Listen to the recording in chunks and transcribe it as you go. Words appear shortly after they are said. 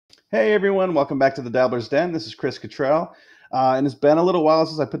Hey everyone, welcome back to the Dabbler's Den. This is Chris Cottrell, and it's been a little while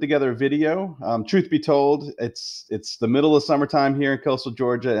since I put together a video. Truth be told, it's the middle of summertime here in coastal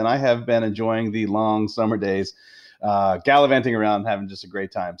Georgia, and I have been enjoying the long summer days, gallivanting around, having just a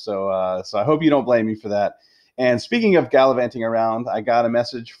great time. So I hope you don't blame me for that. And speaking of gallivanting around, I got a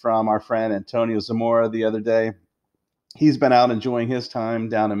message from our friend Antonio Zamora the other day. He's been out enjoying his time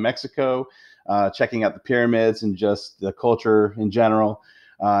down in Mexico, checking out the pyramids and just the culture in general.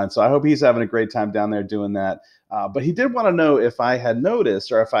 And so I hope he's having a great time down there doing that. But he did want to know if I had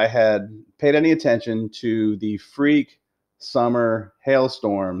noticed or if I had paid any attention to the freak summer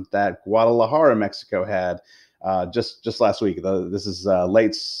hailstorm that Guadalajara, Mexico had just last week. This is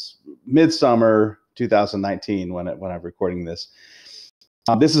late midsummer 2019 when I'm recording this.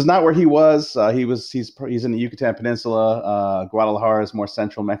 This is not where he was. He's in the Yucatan Peninsula. Guadalajara is more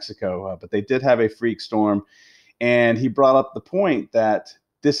central Mexico, but they did have a freak storm, and he brought up the point that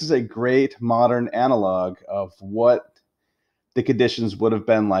this is a great modern analog of what the conditions would have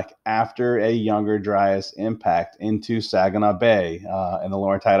been like after a Younger Dryas impact into Saginaw Bay and the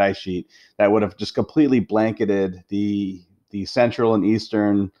Laurentide ice sheet that would have just completely blanketed the central and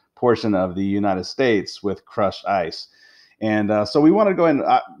eastern portion of the United States with crushed ice. And so we wanted to go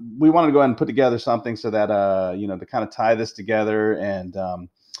ahead and put together something so that to kind of tie this together and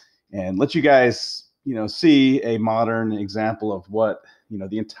let you guys see a modern example of what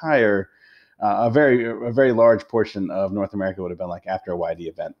the entire a very large portion of North America would have been like after a YD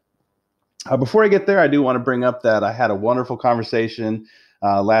event. Before I get there, I do want to bring up that I had a wonderful conversation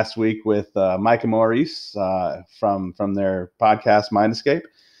last week with Mike and Maurice from their podcast Mind Escape.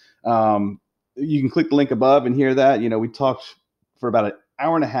 You can click the link above and hear that. We talked for about an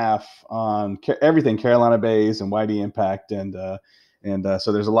hour and a half on everything Carolina Bays and YD impact, and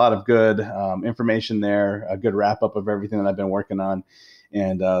so there's a lot of good information there, a good wrap up of everything that I've been working on.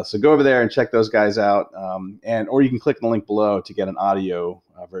 And so go over there and check those guys out, or you can click the link below to get an audio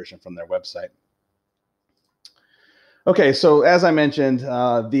version from their website. Okay, so as I mentioned,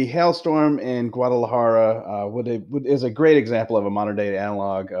 the hailstorm in Guadalajara is a great example of a modern day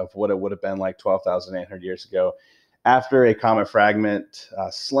analog of what it would have been like 12,800 years ago after a comet fragment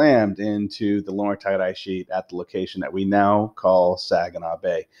slammed into the Laurentide ice sheet at the location that we now call Saginaw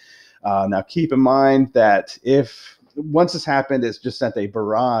Bay. Now, keep in mind that once this happened, it's just sent a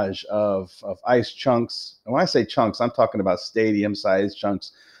barrage of ice chunks. And when I say chunks, I'm talking about stadium-sized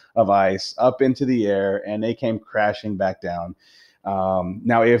chunks of ice up into the air, and they came crashing back down.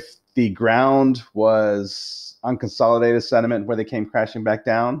 Now, if the ground was unconsolidated sediment where they came crashing back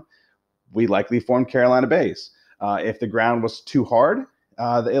down, we likely formed Carolina Bays. If the ground was too hard,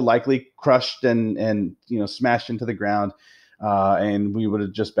 it likely crushed and smashed into the ground, and we would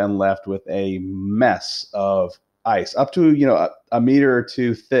have just been left with a mess of ice up to a meter or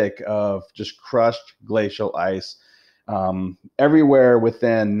two thick of just crushed glacial ice everywhere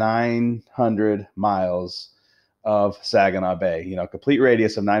within 900 miles of Saginaw Bay. Complete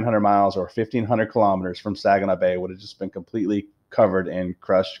radius of 900 miles or 1,500 kilometers from Saginaw Bay would have just been completely covered in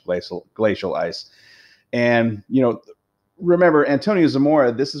crushed glacial ice. And remember, Antonio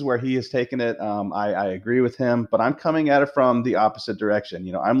Zamora, this is where he has taken it. I agree with him, but I'm coming at it from the opposite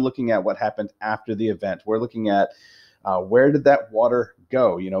direction. I'm looking at what happened after the event. We're looking at where did that water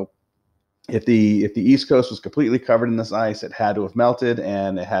go? If the East Coast was completely covered in this ice, it had to have melted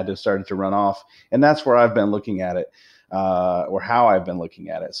and it had to have started to run off. And that's where I've been looking at it, or how I've been looking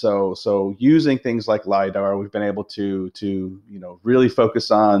at it. So using things like LIDAR, we've been able to really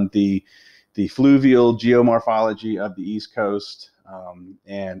focus on the fluvial geomorphology of the East Coast,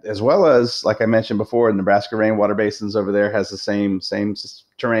 and as well as, like I mentioned before, Nebraska rainwater basins over there has the same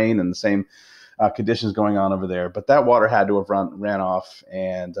terrain and the same conditions going on over there. But that water had to have ran off,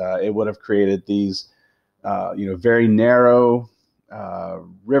 and it would have created these very narrow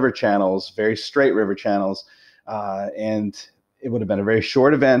river channels, very straight river channels, and it would have been a very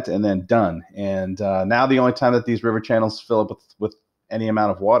short event and then done. And now the only time that these river channels fill up with any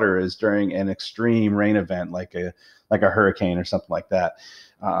amount of water is during an extreme rain event like a hurricane or something like that.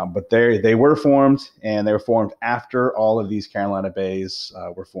 But they were formed, and they were formed after all of these Carolina Bays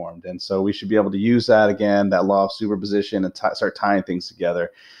were formed. And so we should be able to use that again, that law of superposition, and start tying things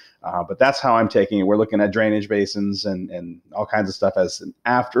together. But that's how I'm taking it. We're looking at drainage basins and all kinds of stuff as an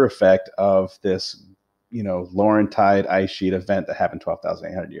after effect of this, Laurentide ice sheet event that happened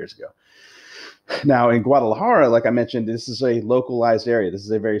 12,800 years ago. Now, in Guadalajara, like I mentioned, this is a localized area. This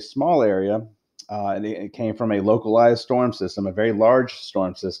is a very small area, and it came from a localized storm system, a very large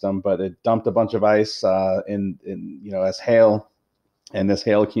storm system, but it dumped a bunch of ice as hail, and this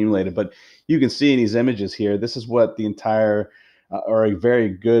hail accumulated. But you can see in these images here, this is what the entire or a very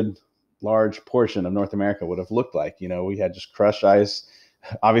good large portion of North America would have looked like. We had just crushed ice.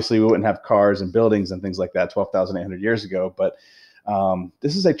 Obviously, we wouldn't have cars and buildings and things like that 12,800 years ago, but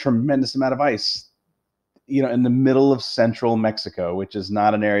this is a tremendous amount of ice, in the middle of central Mexico, which is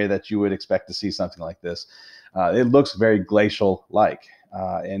not an area that you would expect to see something like this. It looks very glacial-like,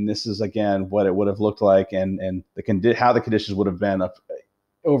 and this is, again, what it would have looked like, and how the conditions would have been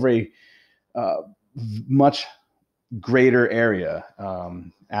over a much greater area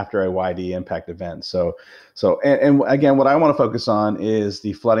after a YD impact event. And again, what I want to focus on is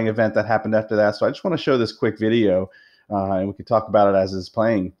the flooding event that happened after that. So I just want to show this quick video, and we can talk about it as it's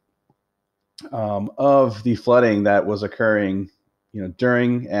playing, of the flooding that was occurring,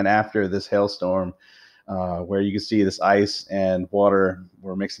 during and after this hailstorm, where you can see this ice and water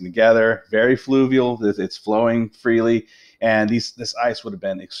were mixing together, very fluvial. It's flowing freely, and this ice would have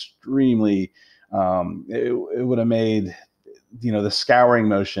been extremely. It would have made, the scouring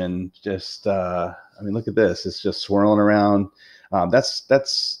motion just. Look at this. It's just swirling around.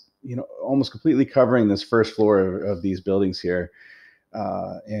 That's almost completely covering this first floor of these buildings here.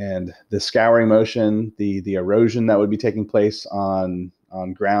 And the scouring motion, the erosion that would be taking place on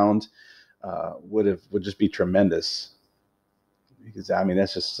ground would just be tremendous. Because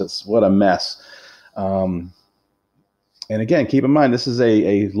that's just what a mess. And again, keep in mind, this is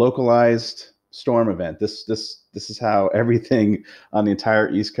a localized storm event. This is how everything on the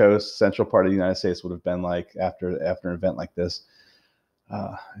entire East Coast, central part of the United States would have been like after an event like this.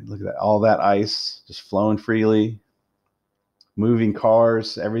 Look at that, all that ice just flowing freely. Moving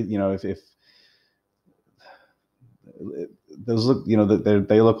cars, if those look,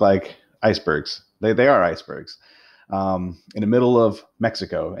 they look like icebergs. They are icebergs in the middle of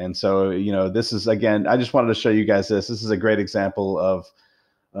Mexico. And so, this is, again, I just wanted to show you guys this. This is a great example of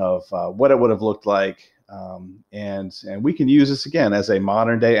what it would have looked like, and we can use this again as a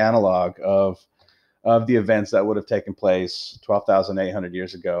modern day analog of the events that would have taken place 12,800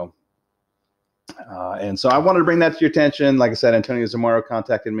 years ago. And so I wanted to bring that to your attention. Like I said, Antonio Zamora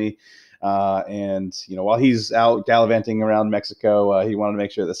contacted me, and while he's out gallivanting around Mexico, he wanted to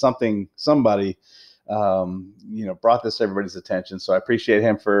make sure that somebody brought this to everybody's attention. So I appreciate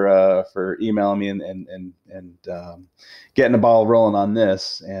him for emailing me and getting the ball rolling on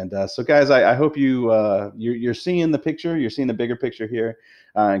this. And so guys, I hope you're seeing the picture. You're seeing the bigger picture here,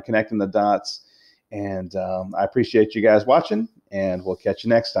 and connecting the dots. And I appreciate you guys watching, and we'll catch you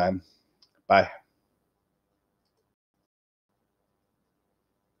next time. Bye.